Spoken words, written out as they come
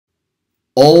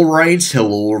Alright,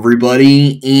 hello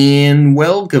everybody, and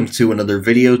welcome to another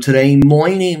video today.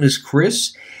 My name is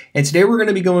Chris, and today we're going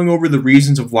to be going over the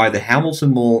reasons of why the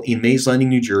Hamilton Mall in Mays Landing,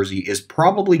 New Jersey is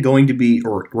probably going to be,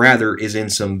 or rather is in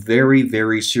some very,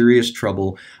 very serious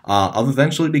trouble of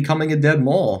eventually becoming a dead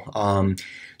mall.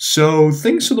 So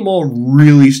things for the mall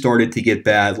really started to get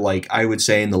bad, like I would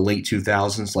say in the late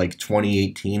 2000s, like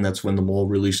 2018. That's when the mall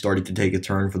really started to take a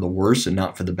turn for the worse and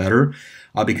not for the better.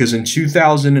 Because in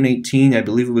 2018, I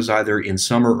believe it was either in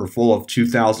summer or fall of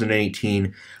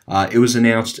 2018, it was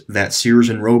announced that Sears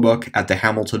and Roebuck at the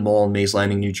Hamilton Mall in Mays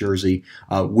Landing, New Jersey,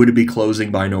 would be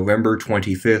closing by November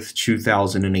 25th,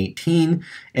 2018,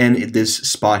 and this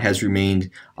spot has remained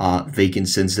vacant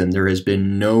since then. There has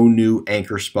been no new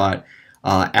anchor spot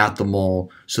at the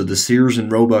mall. So the Sears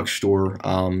and Roebuck store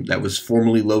that was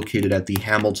formerly located at the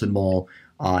Hamilton Mall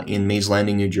in Mays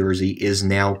Landing, New Jersey, is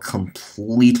now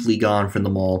completely gone from the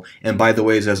mall. And by the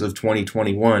way, as of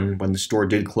 2021, when the store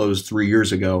did close 3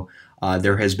 years ago,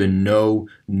 there has been no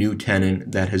new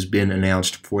tenant that has been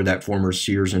announced for that former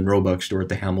Sears and Roebuck store at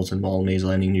the Hamilton Mall in Mays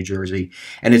Landing, New Jersey.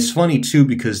 And it's funny, too,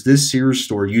 because this Sears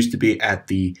store used to be at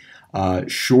the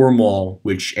Shore Mall,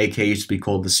 which aka used to be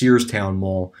called the Searstown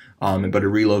Mall, but it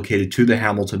relocated to the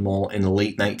Hamilton Mall in the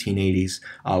late 1980s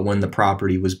when the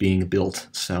property was being built.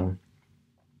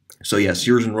 So yeah,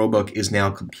 Sears and Roebuck is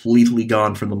now completely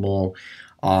gone from the mall.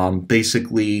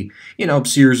 Basically, you know,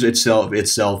 Sears itself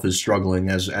is struggling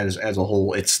as a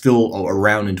whole. It's still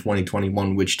around in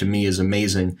 2021, which to me is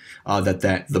amazing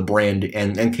that the brand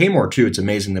and Kmart too. It's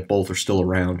amazing that both are still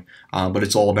around. But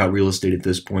it's all about real estate at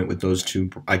this point with those two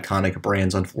iconic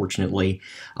brands, unfortunately.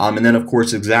 And then of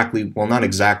course, not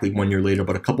exactly 1 year later,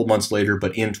 but a couple months later,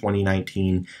 but in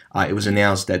 2019, it was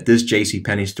announced that this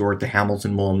JCPenney store at the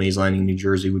Hamilton Mall in Mays Landing, New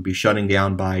Jersey, would be shutting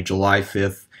down by July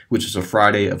 5th. Which is a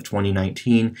Friday of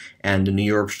 2019, and the New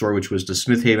York store, which was the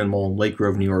Smith Haven Mall in Lake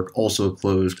Grove, New York, also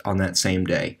closed on that same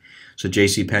day. So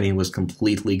JCPenney was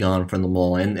completely gone from the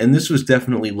mall, and this was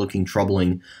definitely looking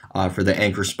troubling for the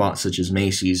anchor spots such as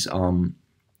Macy's,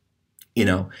 you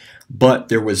know. But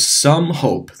there was some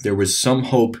hope. There was some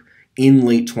hope in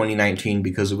late 2019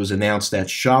 because it was announced that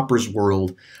Shoppers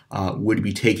World would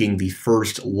be taking the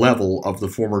first level of the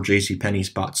former JCPenney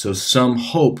spot. So some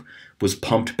hope was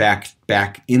pumped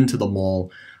back into the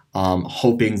mall,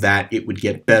 hoping that it would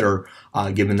get better,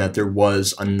 given that there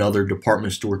was another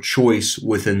department store choice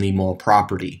within the mall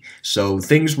property. So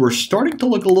things were starting to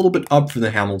look a little bit up for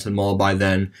the Hamilton Mall by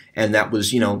then, and that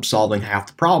was, you know, solving half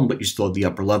the problem, but you still had the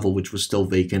upper level, which was still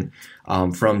vacant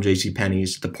from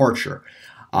JCPenney's departure.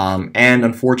 And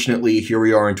unfortunately, here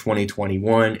we are in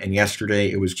 2021, and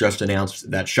yesterday it was just announced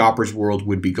that Shoppers World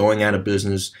would be going out of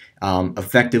business,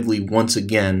 effectively once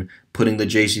again putting the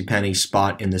JCPenney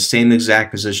spot in the same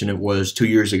exact position it was 2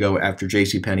 years ago after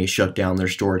JCPenney shut down their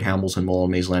store at Hamilton Mall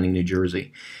in Mays Landing, New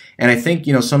Jersey. And I think,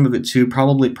 you know, some of it too,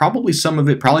 probably some of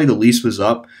it, probably the lease was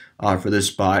up for this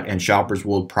spot, and Shoppers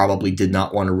World probably did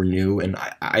not want to renew, and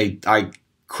I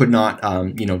could not,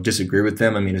 you know, disagree with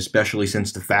them. I mean, especially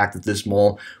since the fact that this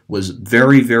mall was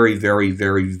very, very, very,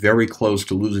 very, very close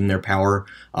to losing their power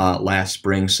last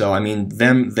spring. So, I mean,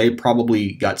 they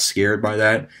probably got scared by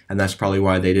that, and that's probably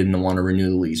why they didn't want to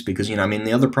renew the lease. Because, you know, I mean,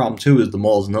 the other problem, too, is the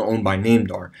mall is not owned by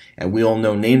Namdar. And we all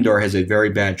know Namdar has a very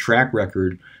bad track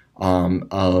record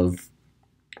of,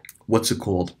 what's it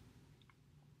called?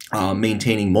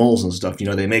 Maintaining malls and stuff. You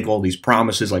know, they make all these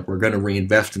promises like we're going to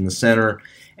reinvest in the center,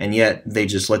 and yet they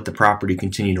just let the property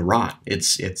continue to rot.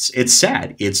 It's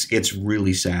sad. It's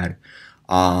really sad.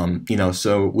 You know,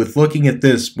 so with looking at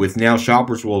this, with now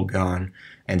Shoppers World gone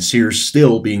and Sears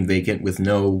still being vacant with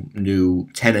no new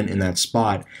tenant in that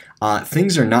spot,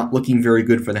 things are not looking very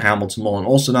good for the Hamilton Mall. And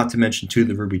also, not to mention too,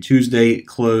 the Ruby Tuesday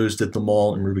closed at the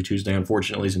mall, and Ruby Tuesday,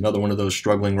 unfortunately, is another one of those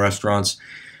struggling restaurants.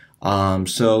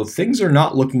 So things are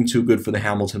not looking too good for the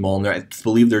Hamilton Mall, and I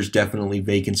believe there's definitely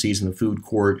vacancies in the food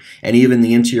court, and even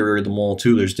the interior of the mall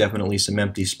too, there's definitely some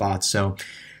empty spots. So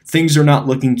things are not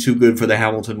looking too good for the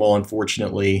Hamilton Mall,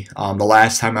 unfortunately. The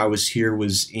last time I was here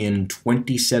was in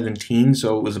 2017,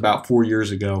 so it was about 4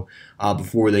 years ago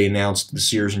before they announced the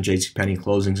Sears and JCPenney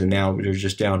closings, and now they're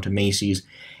just down to Macy's.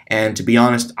 And to be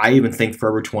honest, I even think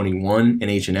Forever 21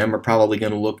 and H&M are probably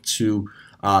going to look to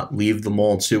leave the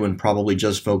mall too and probably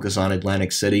just focus on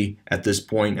Atlantic City at this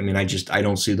point. I mean, I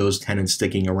don't see those tenants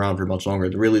sticking around for much longer.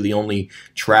 Really, the only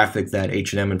traffic that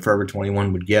H&M and Forever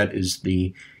 21 would get is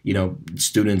the, you know,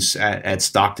 students at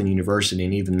Stockton University,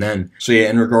 and even then. So yeah,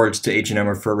 in regards to H&M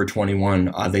or Forever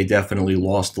 21, they definitely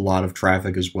lost a lot of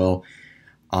traffic as well.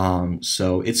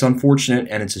 So it's unfortunate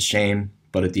and it's a shame,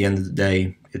 but at the end of the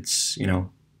day, it's, you know,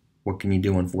 what can you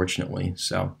do, unfortunately?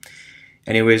 So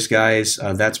Anyways, guys,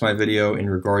 that's my video in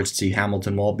regards to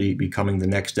Hamilton Mall becoming the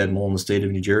next dead mall in the state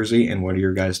of New Jersey. And what are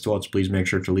your guys' thoughts? Please make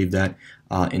sure to leave that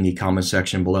in the comment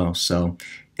section below. So,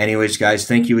 anyways, guys,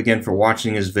 thank you again for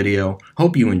watching this video.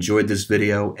 Hope you enjoyed this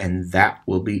video, and that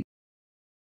will be